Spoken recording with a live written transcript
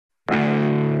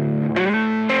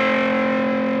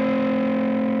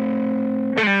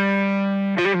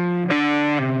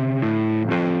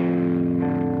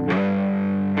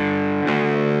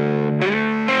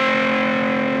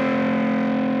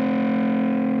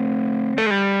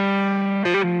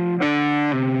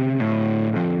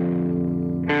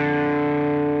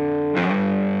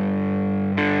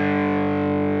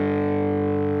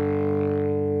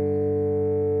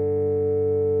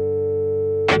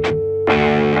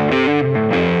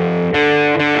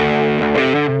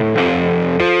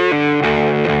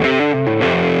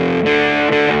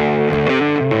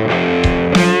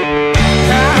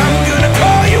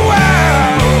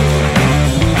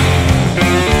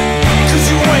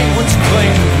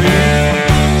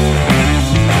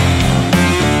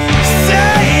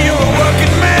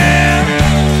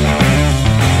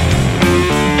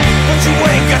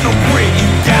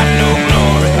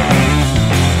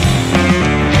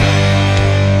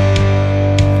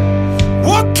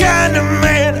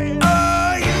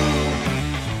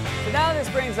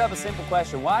a simple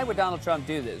question. Why would Donald Trump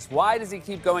do this? Why does he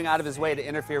keep going out of his way to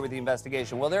interfere with the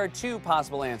investigation? Well, there are two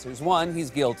possible answers. One, he's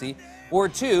guilty. Or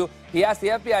two, he asked the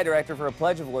FBI director for a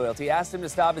pledge of loyalty, asked him to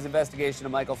stop his investigation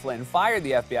of Michael Flynn, fired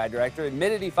the FBI director,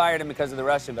 admitted he fired him because of the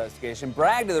Russia investigation,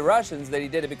 bragged to the Russians that he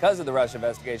did it because of the Russia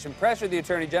investigation, pressured the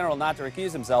Attorney General not to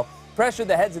recuse himself, pressured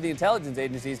the heads of the intelligence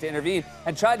agencies to intervene,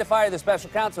 and tried to fire the special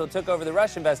counsel who took over the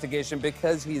Russia investigation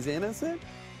because he's innocent?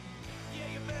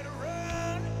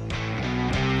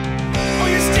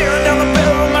 Staring down the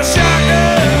barrel of my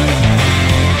shotgun.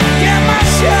 Yeah, my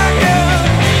shotgun.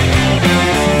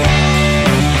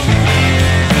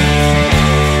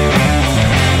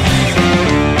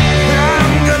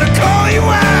 I'm gonna call you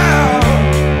out,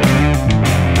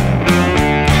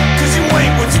 'cause you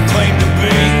ain't what you claim to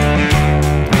be.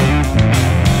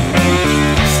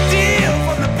 Steal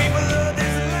from the people of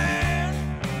this land.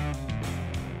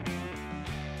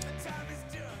 The time is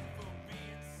done for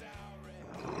being sorry.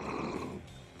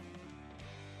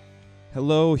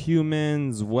 Hello,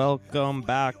 humans. Welcome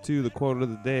back to the Quote of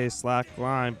the Day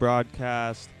Slackline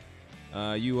broadcast.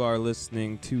 You are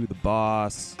listening to The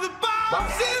Boss. The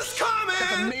boss is coming.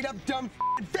 That's a made-up dumb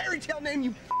fairy tale name,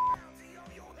 you.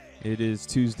 It is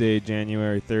Tuesday,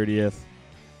 January 30th.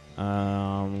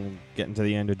 Getting to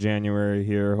the end of January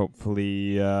here.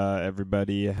 Hopefully,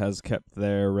 everybody has kept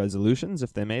their resolutions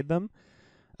if they made them.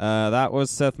 That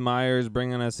was Seth Meyers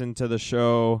bringing us into the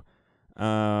show.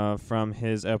 From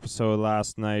his episode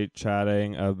last night,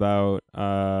 chatting about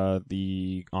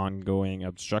the ongoing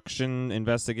obstruction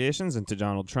investigations into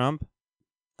Donald Trump.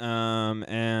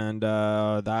 That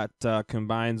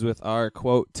combines with our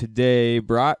quote today,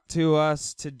 brought to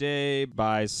us today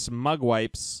by Smug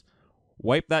Wipes.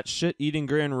 Wipe that shit-eating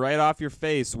grin right off your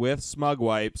face with Smug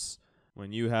Wipes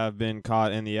when you have been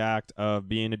caught in the act of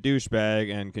being a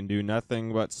douchebag and can do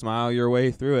nothing but smile your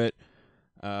way through it.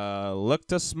 Look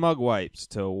to Smug Wipes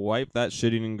to wipe that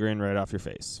shit-eating grin right off your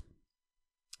face.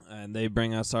 And they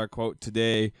bring us our quote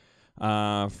today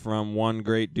from one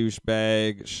great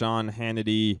douchebag, Sean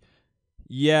Hannity.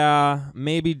 Yeah,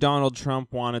 maybe Donald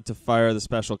Trump wanted to fire the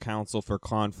special counsel for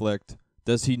conflict.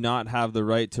 Does he not have the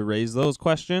right to raise those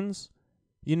questions?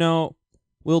 You know,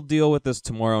 we'll deal with this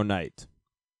tomorrow night.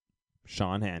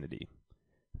 Sean Hannity.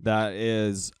 That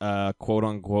is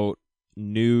quote-unquote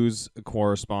news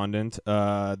correspondent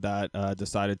that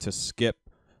decided to skip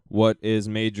what is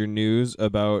major news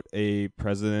about a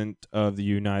president of the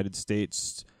United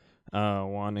States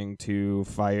wanting to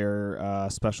fire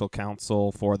special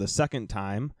counsel for the second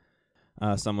time,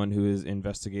 someone who is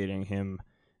investigating him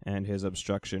and his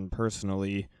obstruction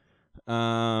personally.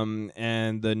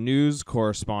 And the news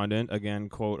correspondent, again,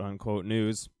 quote-unquote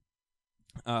news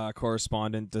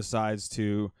correspondent, decides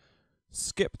to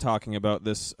skip talking about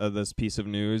this piece of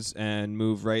news and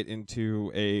move right into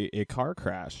a car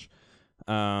crash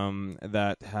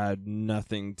that had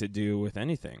nothing to do with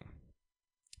anything.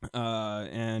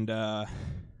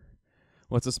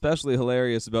 What's especially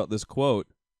hilarious about this quote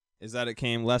is that it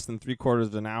came less than 3/4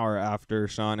 of an hour after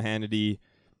Sean Hannity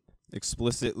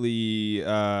explicitly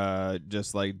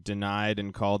just like denied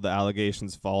and called the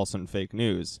allegations false and fake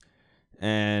news.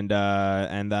 And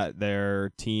that their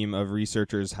team of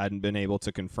researchers hadn't been able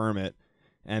to confirm it,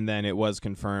 and then it was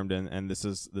confirmed, and this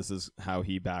is how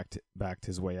he backed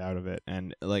his way out of it.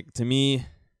 And like, to me,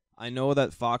 I know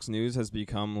that Fox News has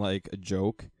become like a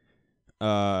joke,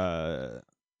 a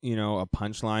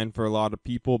punchline for a lot of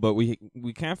people, but we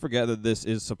can't forget that this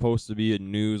is supposed to be a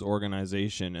news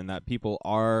organization, and that people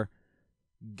are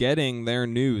getting their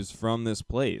news from this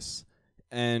place.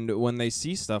 And when they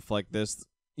see stuff like this,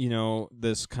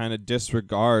 this kind of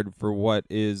disregard for what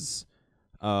is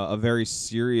a very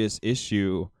serious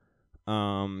issue,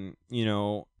 in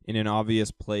an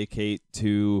obvious placate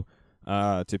to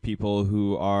people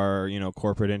who are,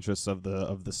 corporate interests of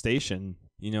the station,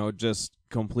 just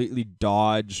completely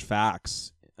dodge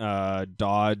facts,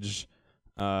 dodge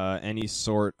any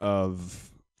sort of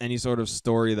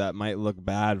story that might look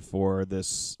bad for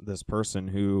this person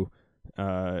who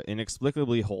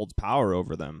inexplicably holds power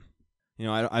over them.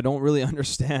 I don't really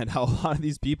understand how a lot of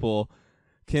these people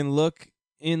can look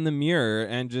in the mirror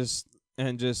and just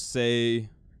say,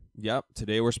 "Yep,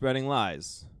 today we're spreading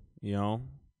lies."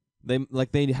 They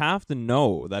have to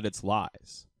know that it's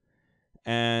lies,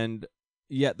 and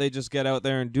yet they just get out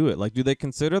there and do it. Like, do they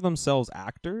consider themselves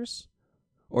actors,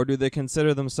 or do they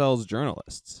consider themselves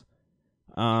journalists?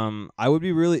 I would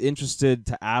be really interested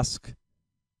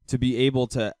to be able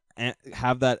to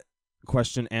have that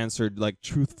question answered like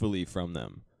truthfully from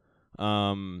them,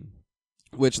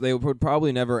 which they would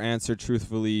probably never answer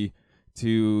truthfully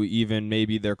to even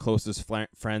maybe their closest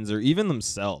friends or even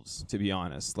themselves, to be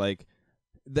honest. Like,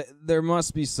 there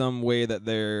must be some way that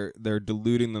they're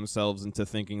deluding themselves into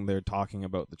thinking they're talking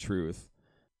about the truth.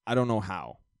 I don't know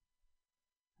how.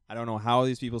 I don't know how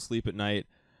these people sleep at night.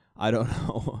 I don't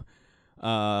know.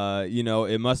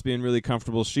 It must be in really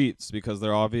comfortable sheets because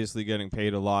they're obviously getting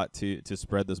paid a lot to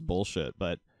spread this bullshit.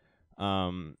 But,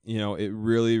 it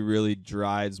really, really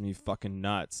drives me fucking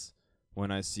nuts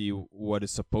when I see what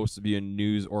is supposed to be a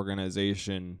news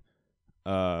organization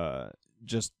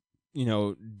just,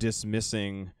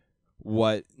 dismissing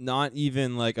what not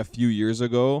even like a few years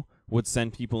ago would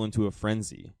send people into a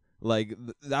frenzy. Like,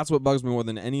 that's what bugs me more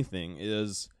than anything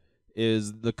is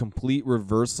the complete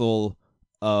reversal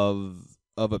of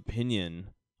opinion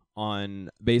on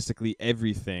basically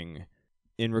everything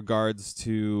in regards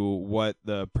to what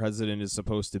the president is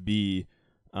supposed to be.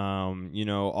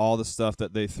 All the stuff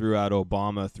that they threw at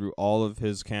Obama through all of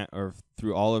his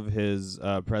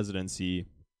presidency,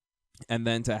 and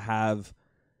then to have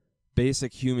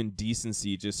basic human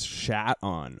decency just shat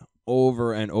on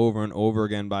over and over and over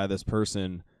again by this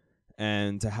person,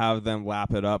 and to have them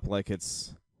lap it up like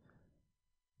it's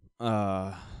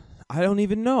I don't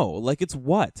even know. Like, it's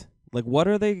what? Like, what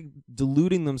are they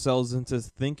deluding themselves into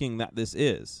thinking that this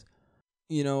is?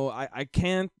 I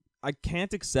can't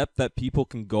accept that people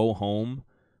can go home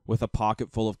with a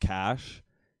pocket full of cash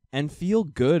and feel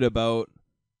good about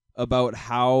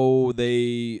how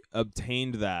they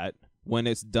obtained that when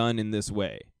it's done in this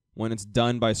way. When it's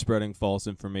done by spreading false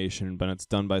information, but it's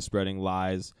done by spreading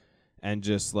lies and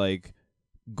just like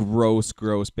gross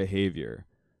behavior.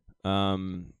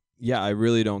 I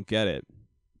really don't get it.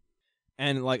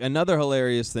 And like another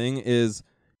hilarious thing is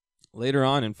later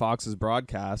on in Fox's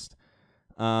broadcast,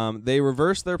 they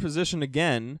reversed their position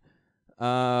again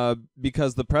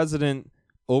because the president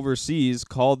overseas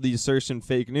called the assertion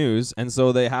fake news, and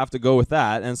so they have to go with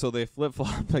that, and so they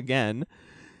flip-flop again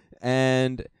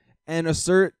and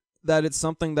assert that it's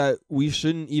something that we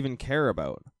shouldn't even care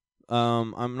about.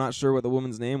 I'm not sure what the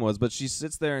woman's name was, but she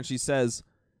sits there and she says,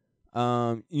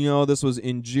 this was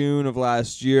in June of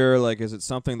last year. Like, is it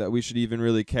something that we should even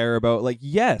really care about? Like,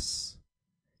 yes,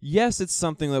 it's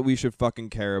something that we should fucking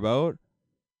care about.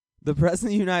 The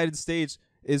president of the United States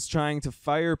is trying to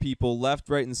fire people left,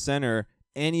 right, and center.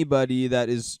 Anybody that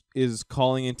is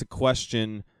calling into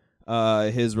question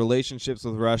his relationships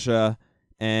with Russia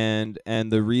and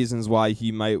the reasons why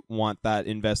he might want that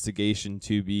investigation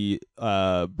to be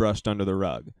brushed under the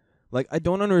rug. Like, I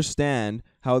don't understand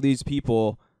how these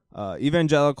people,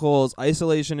 evangelicals,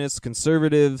 isolationists,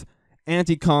 conservative,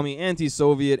 anti-commie,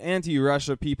 anti-Soviet,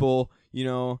 anti-Russia people,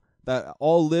 that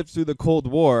all lived through the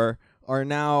Cold War are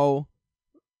now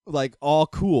like all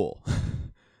cool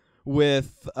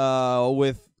with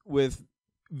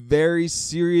very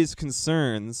serious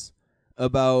concerns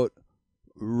about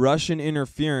Russian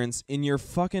interference in your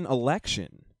fucking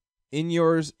election, in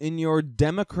your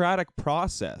democratic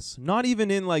process, not even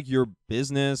in like your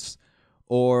business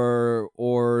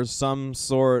or some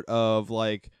sort of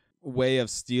like way of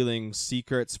stealing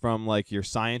secrets from like your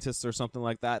scientists or something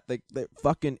like that. They're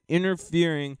fucking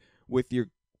interfering with your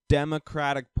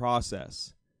democratic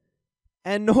process,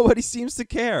 and nobody seems to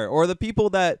care. Or the people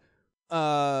that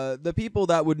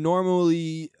would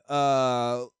normally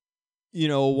want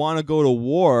to go to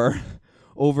war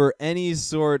over any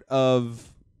sort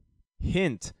of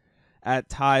hint at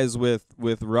ties with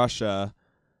Russia,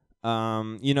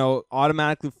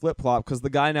 automatically flip-flop because the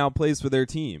guy now plays for their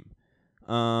team.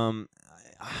 I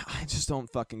just don't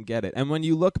fucking get it. And when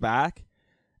you look back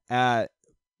at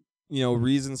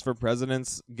reasons for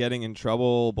presidents getting in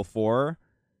trouble before,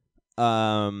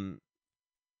 and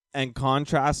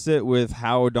contrast it with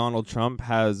how Donald Trump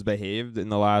has behaved in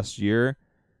the last year,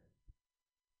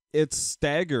 it's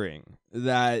staggering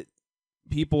that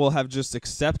people have just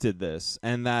accepted this,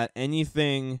 and that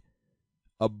anything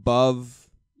above,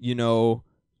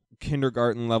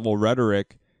 kindergarten level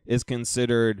rhetoric is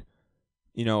considered,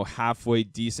 halfway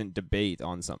decent debate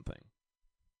on something.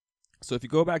 So if you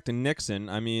go back to Nixon,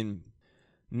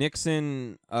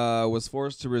 Nixon was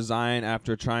forced to resign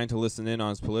after trying to listen in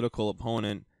on his political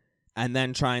opponent and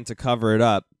then trying to cover it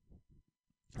up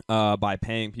by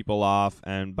paying people off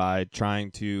and by trying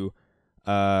to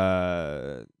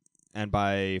and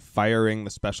by firing the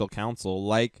special counsel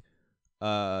like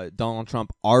Donald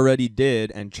Trump already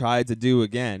did and tried to do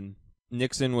again.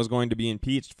 Nixon was going to be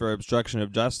impeached for obstruction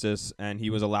of justice, and he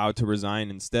was allowed to resign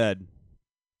instead.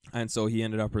 And so he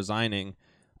ended up resigning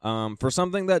for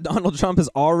something that Donald Trump has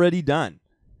already done.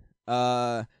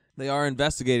 They are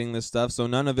investigating this stuff, so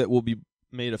none of it will be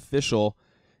made official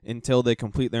until they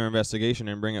complete their investigation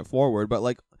and bring it forward.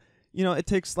 But, it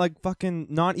takes, fucking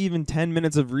not even 10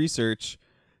 minutes of research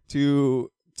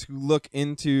to to look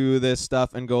into this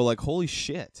stuff and go like, holy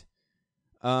shit.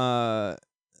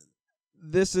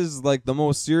 This is like the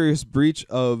most serious breach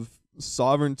of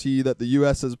sovereignty that the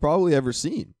U.S. has probably ever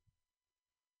seen.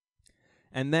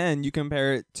 And then you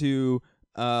compare it to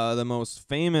the most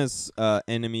famous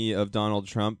enemy of Donald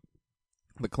Trump,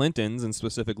 the Clintons, and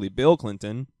specifically Bill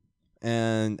Clinton,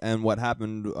 and what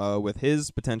happened with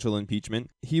his potential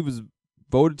impeachment. He was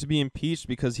voted to be impeached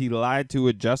because he lied to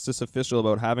a justice official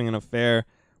about having an affair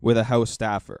with a House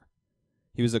staffer.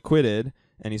 He was acquitted,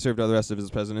 and he served out the rest of his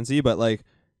presidency, but like,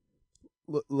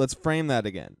 let's frame that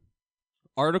again.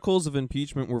 Articles of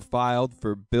impeachment were filed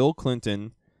for Bill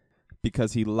Clinton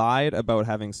because he lied about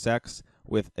having sex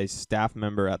with a staff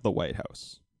member at the White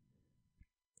House.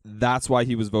 That's why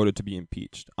he was voted to be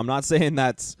impeached. I'm not saying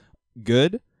that's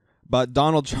good, but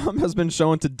Donald Trump has been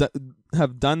shown to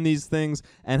have done these things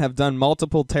and have done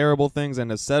multiple terrible things and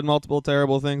has said multiple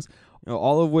terrible things,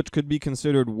 all of which could be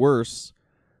considered worse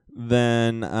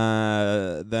than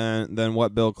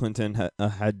what Bill Clinton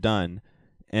had done.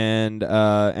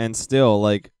 And still,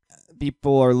 like,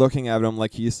 people are looking at him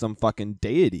like he's some fucking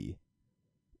deity.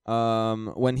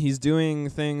 When he's doing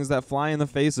things that fly in the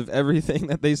face of everything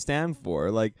that they stand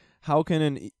for. Like, how can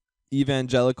an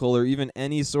evangelical or even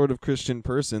any sort of Christian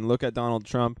person look at Donald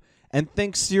Trump and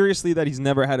think seriously that he's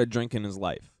never had a drink in his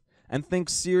life? And think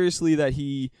seriously that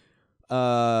he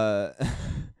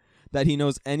that he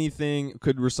knows anything,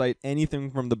 could recite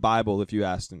anything from the Bible if you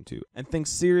asked him to, and think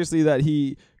seriously that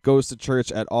he goes to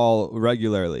church at all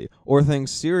regularly, or think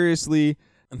seriously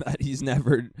that he's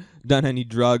never done any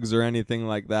drugs or anything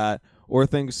like that, or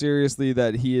think seriously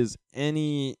that he is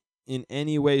in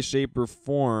any way, shape, or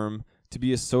form to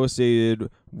be associated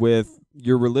with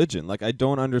your religion. Like, I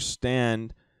don't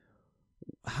understand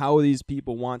how these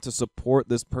people want to support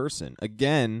this person.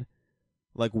 Again,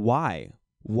 like, why?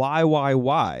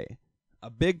 Why? A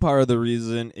big part of the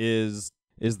reason is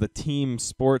the team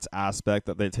sports aspect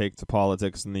that they take to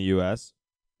politics in the U.S.,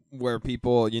 where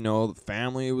people, the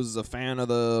family was a fan of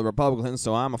the Republicans,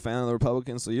 so I'm a fan of the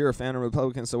Republicans, so you're a fan of the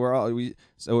Republicans, so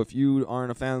so if you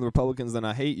aren't a fan of the Republicans, then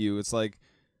I hate you. It's like,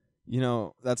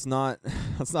 that's not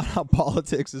how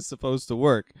politics is supposed to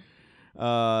work.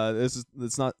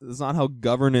 It's not how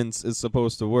governance is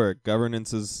supposed to work.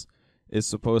 Governance is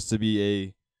supposed to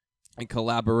be a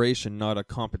collaboration, not a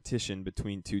competition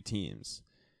between two teams.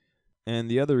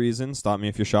 And the other reason, stop me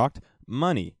if you're shocked,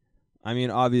 money. I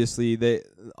mean, obviously,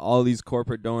 all these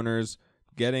corporate donors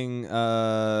getting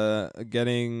Donald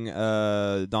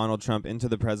Trump into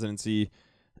the presidency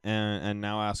and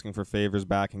now asking for favors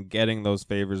back and getting those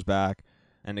favors back.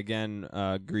 And again,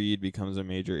 greed becomes a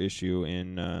major issue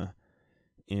in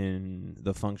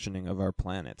the functioning of our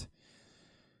planet.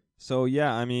 So,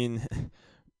 yeah, I mean,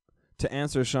 to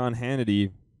answer Sean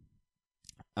Hannity,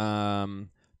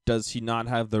 does he not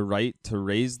have the right to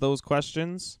raise those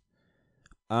questions?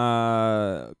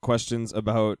 Questions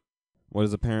about what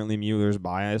is apparently Mueller's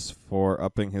bias for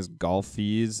upping his golf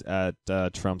fees at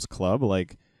Trump's club.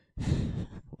 Like,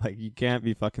 you can't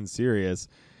be fucking serious.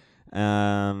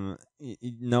 No,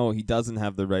 he doesn't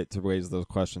have the right to raise those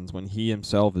questions when he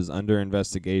himself is under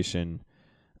investigation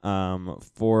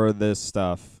for this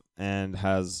stuff and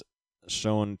has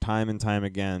shown time and time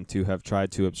again to have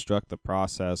tried to obstruct the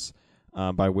process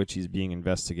by which he's being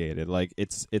investigated. Like,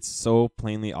 it's so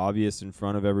plainly obvious in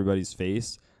front of everybody's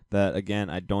face that, again,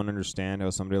 I don't understand how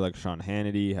somebody like Sean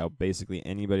Hannity, how basically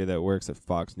anybody that works at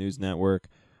Fox News Network,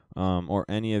 or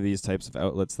any of these types of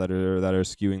outlets that are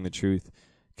skewing the truth,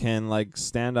 can like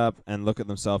stand up and look at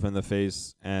themselves in the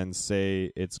face and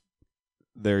say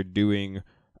they're doing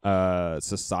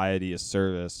society a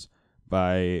service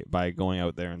by going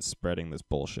out there and spreading this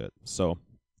bullshit. So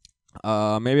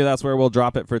maybe that's where we'll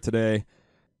drop it for today.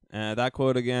 That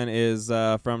quote again is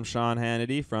from Sean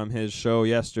Hannity from his show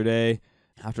yesterday,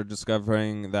 after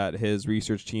discovering that his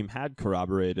research team had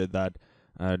corroborated that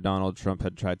Donald Trump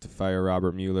had tried to fire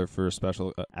Robert Mueller for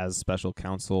as special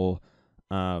counsel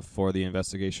for the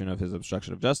investigation of his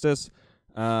obstruction of justice.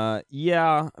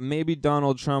 Yeah, maybe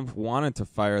Donald Trump wanted to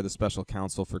fire the special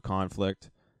counsel for conflict.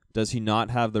 Does he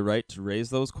not have the right to raise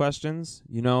those questions?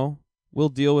 We'll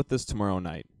deal with this tomorrow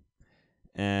night.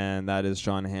 And that is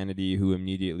Sean Hannity, who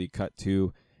immediately cut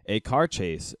to a car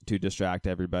chase to distract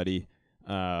everybody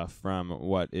from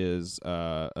what is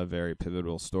a very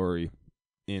pivotal story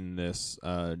in this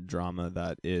drama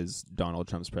that is Donald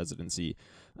Trump's presidency.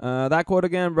 That quote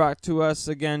again brought to us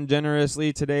again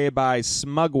generously today by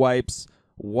Smug Wipes.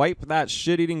 Wipe that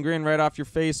shit-eating grin right off your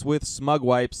face with Smug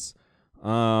Wipes.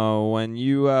 When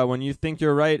you think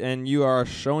you're right and you are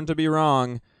shown to be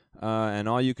wrong, and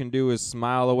all you can do is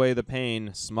smile away the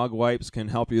pain, Smug Wipes can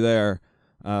help you there.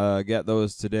 Get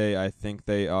those today. I think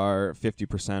they are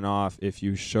 50% off if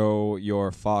you show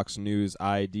your Fox News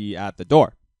ID at the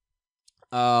door.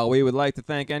 We would like to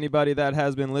thank anybody that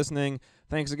has been listening.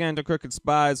 Thanks again to Crooked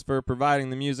Spies for providing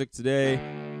the music today.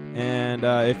 And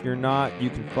if you're not, you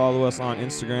can follow us on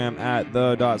Instagram at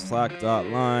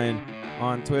the.slack.line,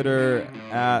 on Twitter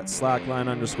at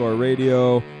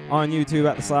slackline_radio, on YouTube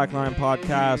at the Slackline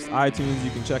Podcast, iTunes,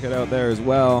 you can check it out there as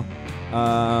well.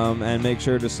 And make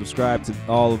sure to subscribe to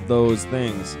all of those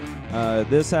things.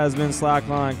 This has been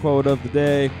Slackline Quote of the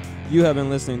Day. You have been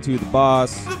listening to The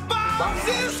Boss. The boss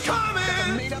is coming. That's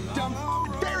a made-up dumb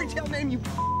fairy tale name, you.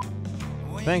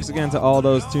 Thanks again to all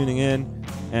those tuning in,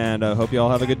 and hope you all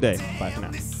have a good day. Bye for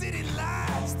now. The city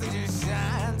lights, they just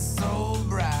shine so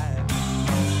bright.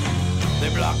 They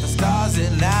block the stars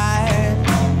at night.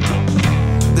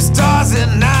 The stars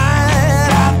at night.